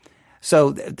lawgiver. So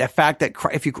the fact that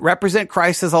if you represent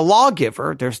Christ as a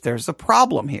lawgiver, there's a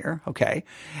problem here, okay?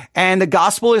 And the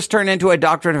gospel is turned into a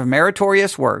doctrine of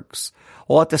meritorious works.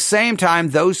 Well, at the same time,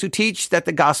 those who teach that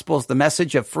the gospel is the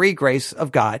message of free grace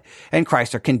of God and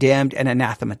Christ are condemned and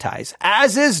anathematized,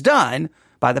 as is done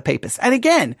by the papists. And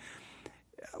again,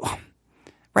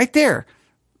 right there,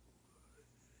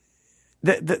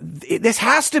 this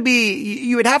has to be,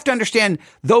 you would have to understand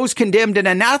those condemned and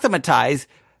anathematized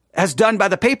as done by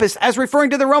the papists as referring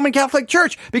to the Roman Catholic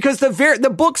Church, because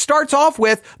the book starts off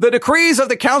with the decrees of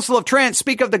the Council of Trent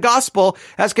speak of the gospel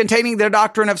as containing the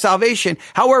doctrine of salvation.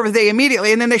 However, they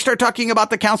immediately, and then they start talking about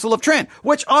the Council of Trent,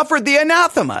 which offered the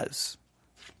anathemas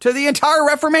to the entire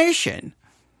Reformation.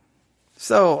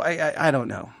 So I don't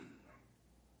know.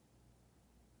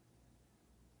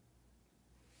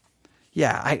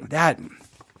 Yeah, that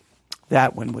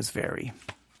one was very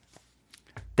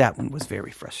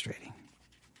frustrating.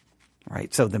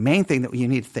 Right? So the main thing that you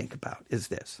need to think about is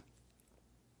this.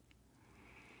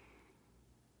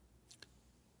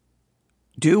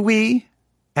 Do we,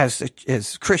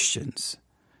 as Christians,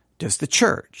 does the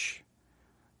church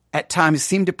at times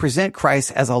seem to present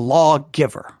Christ as a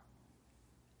lawgiver?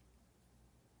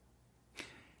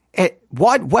 In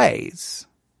what ways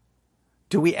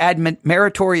do we add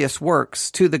meritorious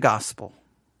works to the gospel?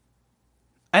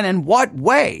 And in what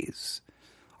ways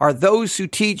are those who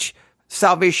teach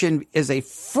salvation is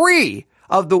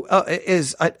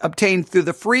obtained through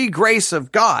the free grace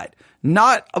of God,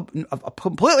 not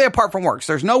completely apart from works?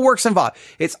 There's no works involved.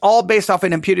 It's all based off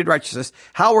an imputed righteousness.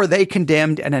 How are they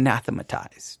condemned and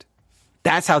anathematized?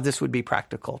 That's how this would be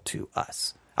practical to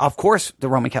us. Of course, the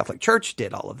Roman Catholic Church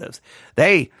did all of those.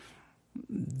 They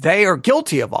are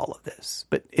guilty of all of this,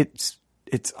 but it's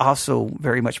also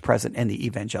very much present in the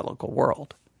evangelical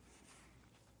world.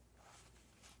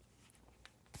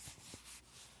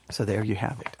 So there you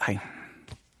have it.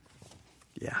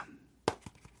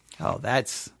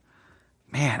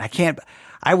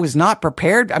 I was not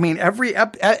prepared. I mean,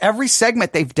 every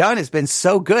segment they've done has been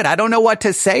so good. I don't know what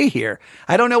to say here.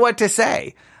 I don't know what to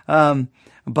say.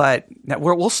 But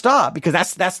we'll stop,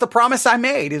 because that's the promise I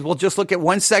made, is we'll just look at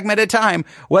one segment at a time,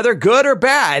 whether good or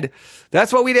bad.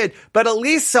 That's what we did. But at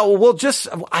least, so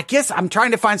I guess I'm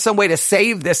trying to find some way to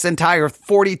save this entire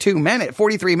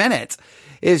 43 minutes,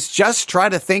 is just try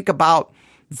to think about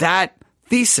that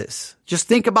thesis. Just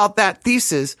think about that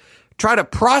thesis, try to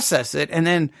process it. And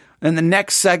then in the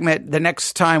next segment, the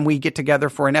next time we get together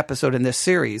for an episode in this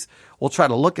series, we'll try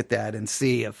to look at that and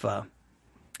see if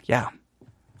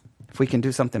we can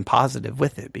do something positive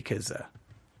with it, because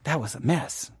that was a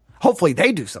mess. Hopefully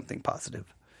they do something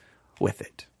positive with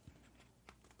it.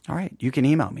 All right. You can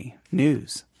email me,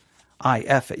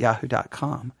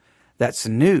 newsif@yahoo.com. That's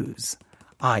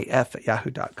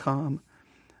newsif@yahoo.com.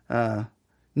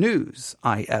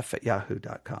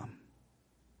 Newsif@yahoo.com.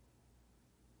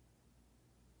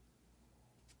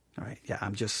 All right. Yeah,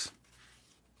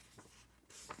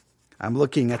 I'm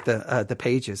looking at the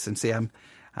pages and see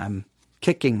I'm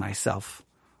kicking myself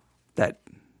that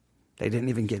they didn't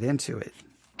even get into it.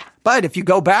 But if you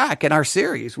go back in our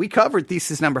series, we covered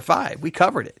thesis number 5. We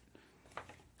covered it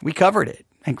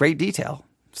in great detail.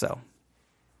 So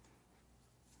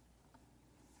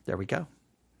there we go.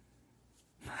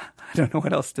 I don't know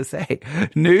what else to say.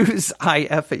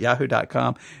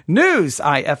 newsif@yahoo.com.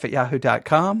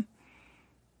 newsif@yahoo.com.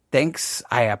 Thanks.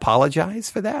 I apologize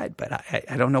for that, but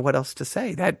I don't know what else to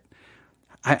say. That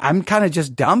I'm kind of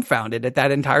just dumbfounded at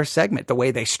that entire segment, the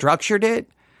way they structured it.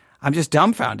 I'm just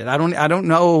dumbfounded. I don't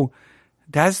know.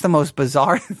 That's the most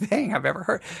bizarre thing I've ever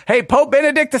heard. Hey, Pope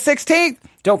Benedict XVI,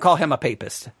 don't call him a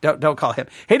papist. Don't call him.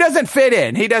 He doesn't fit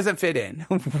in. He doesn't fit in.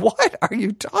 What are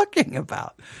you talking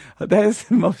about? That is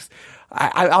the most.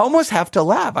 I almost have to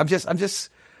laugh. I'm just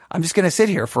going to sit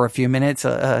here for a few minutes,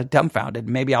 dumbfounded.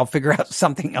 Maybe I'll figure out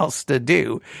something else to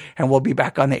do, and we'll be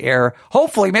back on the air.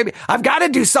 Hopefully, maybe I've got to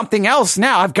do something else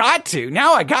now. I got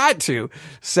to.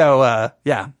 So,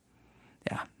 yeah.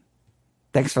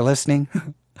 Thanks for listening.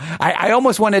 I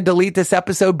almost want to delete this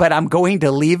episode, but I'm going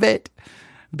to leave it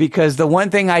because the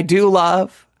one thing I do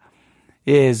love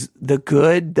is the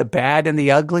good, the bad, and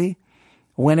the ugly.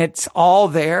 When it's all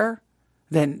there,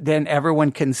 then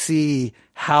everyone can see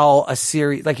how a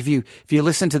series, like if you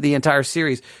listen to the entire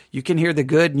series, you can hear the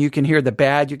good and you can hear the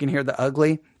bad, you can hear the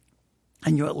ugly,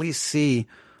 and you at least see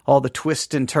all the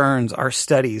twists and turns our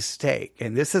studies take.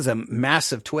 And this is a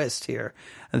massive twist here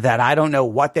that I don't know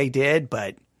what they did,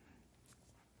 but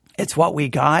it's what we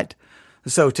got.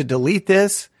 So to delete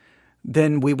this,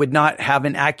 then we would not have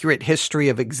an accurate history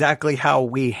of exactly how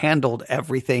we handled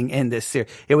everything in this series.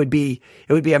 It would be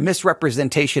a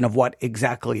misrepresentation of what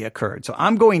exactly occurred. So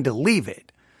I'm going to leave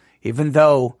it, even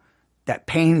though that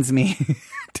pains me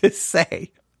to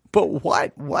say. But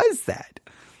what was that?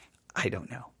 I don't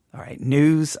know. All right.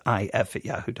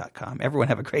 newsif@yahoo.com. Everyone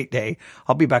have a great day.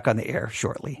 I'll be back on the air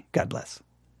shortly. God bless.